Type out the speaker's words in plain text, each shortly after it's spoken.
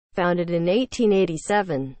Founded in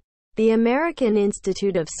 1887, the American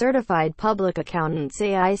Institute of Certified Public Accountants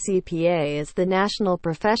 (AICPA) is the national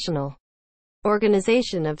professional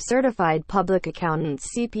organization of certified public accountants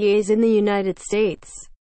 (CPAs) in the United States,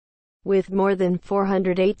 with more than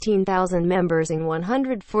 418,000 members in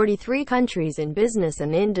 143 countries in business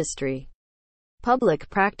and industry, public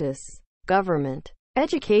practice, government,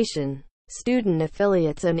 education, student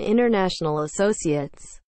affiliates and international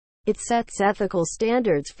associates. It sets ethical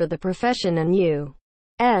standards for the profession and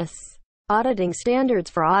U.S. auditing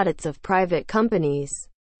standards for audits of private companies,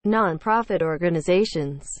 non-profit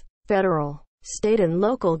organizations, federal, state and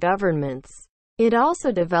local governments. It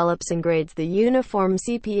also develops and grades the Uniform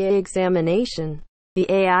CPA examination. The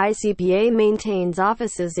AICPA maintains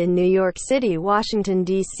offices in New York City, Washington,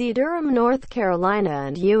 D.C., Durham, North Carolina,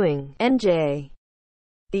 and Ewing, NJ.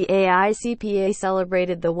 The AICPA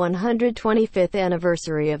celebrated the 125th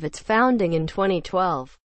anniversary of its founding in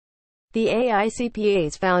 2012. The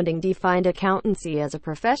AICPA's founding defined accountancy as a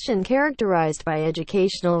profession characterized by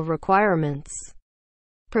educational requirements,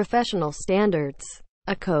 professional standards,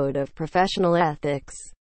 a code of professional ethics,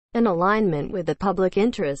 and alignment with the public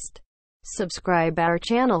interest. Subscribe our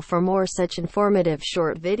channel for more such informative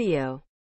short video.